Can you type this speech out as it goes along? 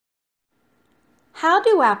How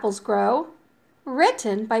Do Apples Grow?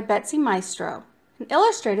 Written by Betsy Maestro and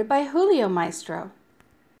illustrated by Julio Maestro.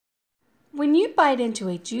 When you bite into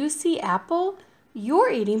a juicy apple,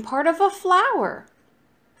 you're eating part of a flower.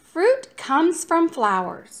 Fruit comes from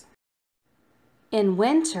flowers. In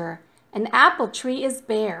winter, an apple tree is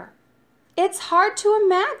bare. It's hard to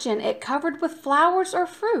imagine it covered with flowers or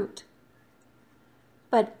fruit.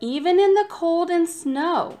 But even in the cold and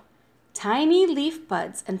snow, tiny leaf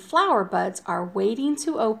buds and flower buds are waiting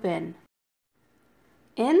to open.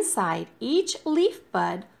 Inside each leaf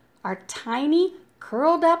bud are tiny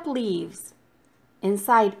curled up leaves.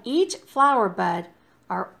 Inside each flower bud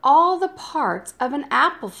are all the parts of an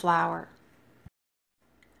apple flower.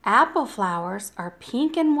 Apple flowers are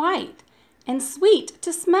pink and white and sweet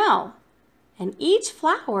to smell, and each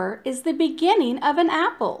flower is the beginning of an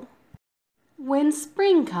apple. When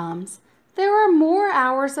spring comes, there are more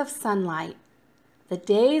hours of sunlight. The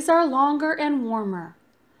days are longer and warmer.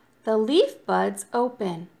 The leaf buds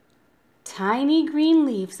open. Tiny green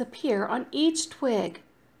leaves appear on each twig.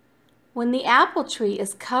 When the apple tree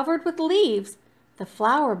is covered with leaves, the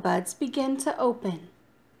flower buds begin to open.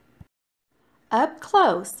 Up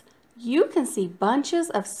close, you can see bunches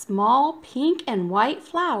of small pink and white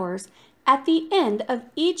flowers at the end of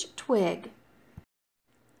each twig.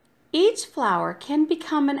 Each flower can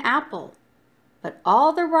become an apple, but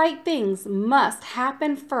all the right things must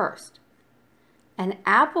happen first. An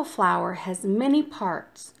apple flower has many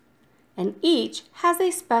parts, and each has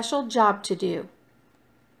a special job to do.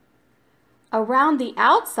 Around the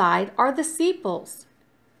outside are the sepals.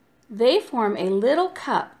 They form a little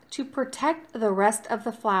cup to protect the rest of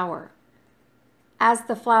the flower. As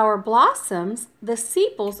the flower blossoms, the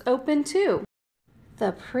sepals open too.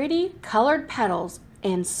 The pretty colored petals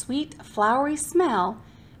and sweet flowery smell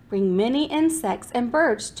bring many insects and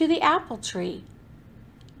birds to the apple tree.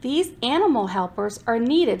 These animal helpers are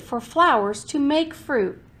needed for flowers to make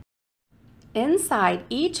fruit. Inside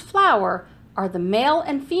each flower are the male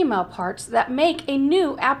and female parts that make a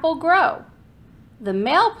new apple grow. The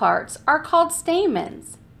male parts are called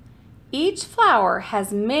stamens. Each flower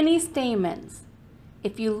has many stamens.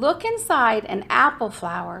 If you look inside an apple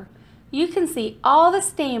flower, you can see all the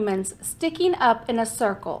stamens sticking up in a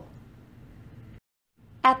circle.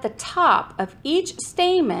 At the top of each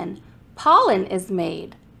stamen, pollen is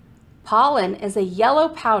made. Pollen is a yellow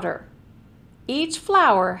powder. Each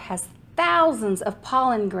flower has thousands of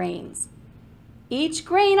pollen grains. Each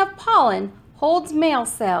grain of pollen holds male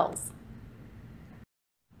cells.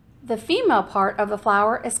 The female part of the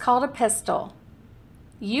flower is called a pistil.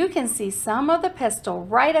 You can see some of the pistil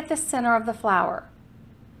right at the center of the flower.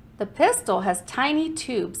 The pistil has tiny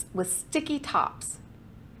tubes with sticky tops.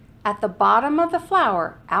 At the bottom of the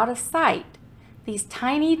flower, out of sight, these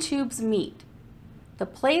tiny tubes meet. The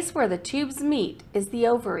place where the tubes meet is the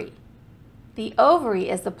ovary. The ovary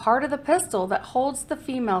is the part of the pistil that holds the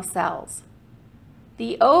female cells.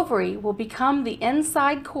 The ovary will become the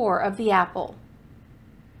inside core of the apple.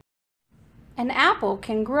 An apple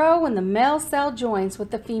can grow when the male cell joins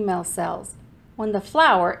with the female cells, when the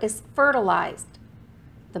flower is fertilized.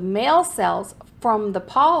 The male cells from the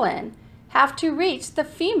pollen have to reach the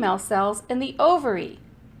female cells in the ovary.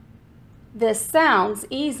 This sounds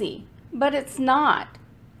easy, but it's not.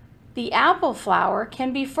 The apple flower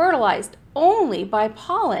can be fertilized only by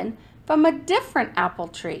pollen from a different apple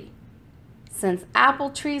tree. Since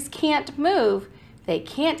apple trees can't move, they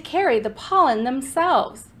can't carry the pollen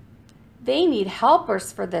themselves. They need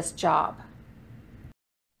helpers for this job.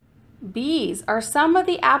 Bees are some of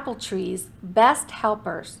the apple tree's best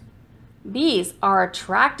helpers. Bees are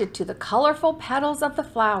attracted to the colorful petals of the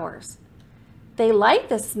flowers. They like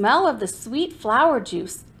the smell of the sweet flower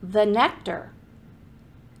juice, the nectar.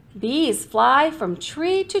 Bees fly from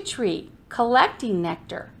tree to tree, collecting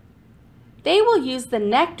nectar. They will use the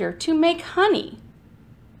nectar to make honey.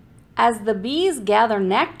 As the bees gather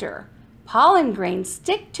nectar, pollen grains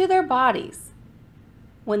stick to their bodies.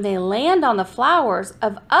 When they land on the flowers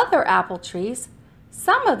of other apple trees,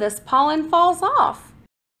 some of this pollen falls off.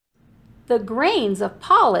 The grains of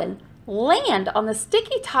pollen land on the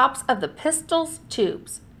sticky tops of the pistil's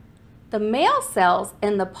tubes. The male cells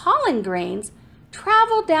in the pollen grains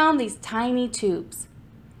travel down these tiny tubes.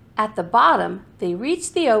 At the bottom, they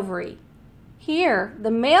reach the ovary. Here,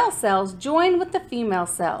 the male cells join with the female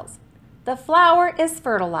cells. The flower is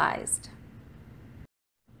fertilized.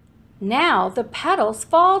 Now the petals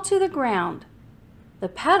fall to the ground. The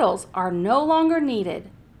petals are no longer needed.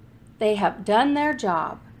 They have done their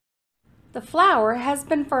job. The flower has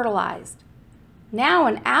been fertilized. Now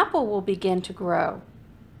an apple will begin to grow.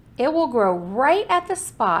 It will grow right at the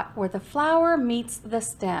spot where the flower meets the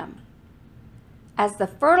stem. As the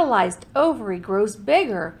fertilized ovary grows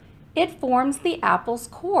bigger, it forms the apple's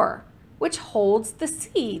core, which holds the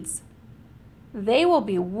seeds. They will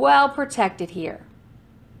be well protected here.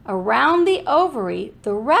 Around the ovary,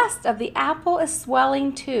 the rest of the apple is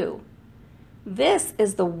swelling too. This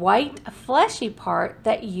is the white, fleshy part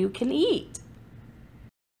that you can eat.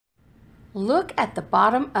 Look at the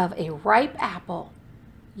bottom of a ripe apple.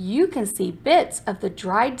 You can see bits of the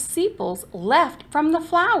dried sepals left from the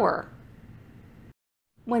flower.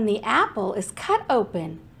 When the apple is cut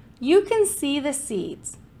open, you can see the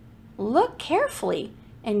seeds. Look carefully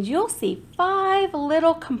and you'll see 5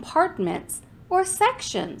 little compartments or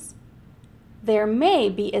sections. There may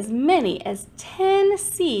be as many as 10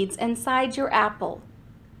 seeds inside your apple.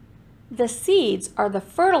 The seeds are the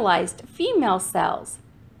fertilized female cells.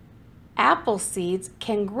 Apple seeds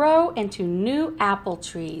can grow into new apple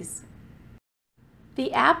trees.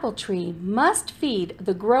 The apple tree must feed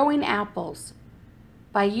the growing apples.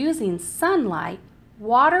 By using sunlight,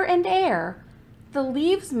 water, and air, the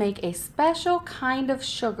leaves make a special kind of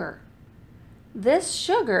sugar. This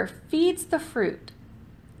sugar feeds the fruit.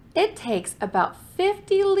 It takes about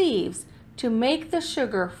 50 leaves to make the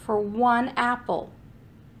sugar for 1 apple.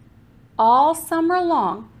 All summer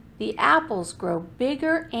long, the apples grow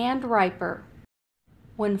bigger and riper.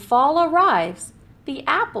 When fall arrives, the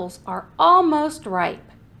apples are almost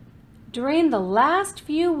ripe. During the last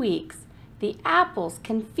few weeks, the apples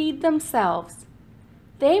can feed themselves.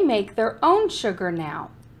 They make their own sugar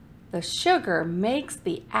now. The sugar makes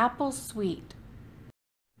the apple sweet.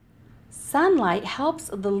 Sunlight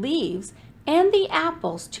helps the leaves and the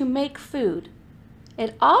apples to make food.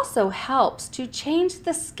 It also helps to change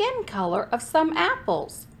the skin color of some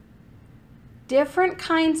apples. Different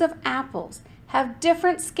kinds of apples have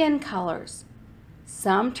different skin colors.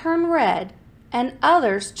 Some turn red and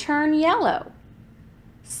others turn yellow.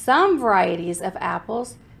 Some varieties of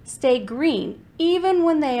apples stay green even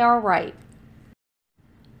when they are ripe.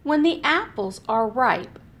 When the apples are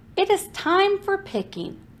ripe, it is time for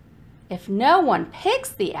picking. If no one picks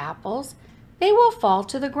the apples, they will fall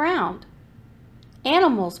to the ground.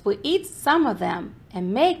 Animals will eat some of them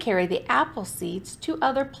and may carry the apple seeds to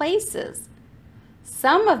other places.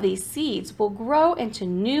 Some of these seeds will grow into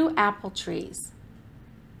new apple trees.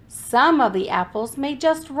 Some of the apples may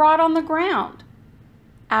just rot on the ground.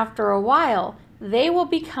 After a while, they will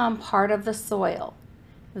become part of the soil.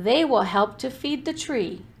 They will help to feed the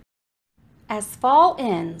tree. As fall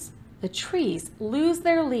ends, the trees lose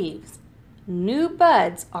their leaves. New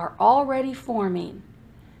buds are already forming.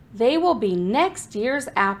 They will be next year's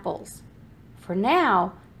apples. For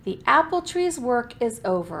now, the apple tree's work is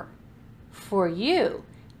over. For you,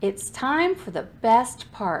 it's time for the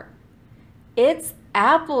best part. It's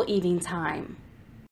apple eating time.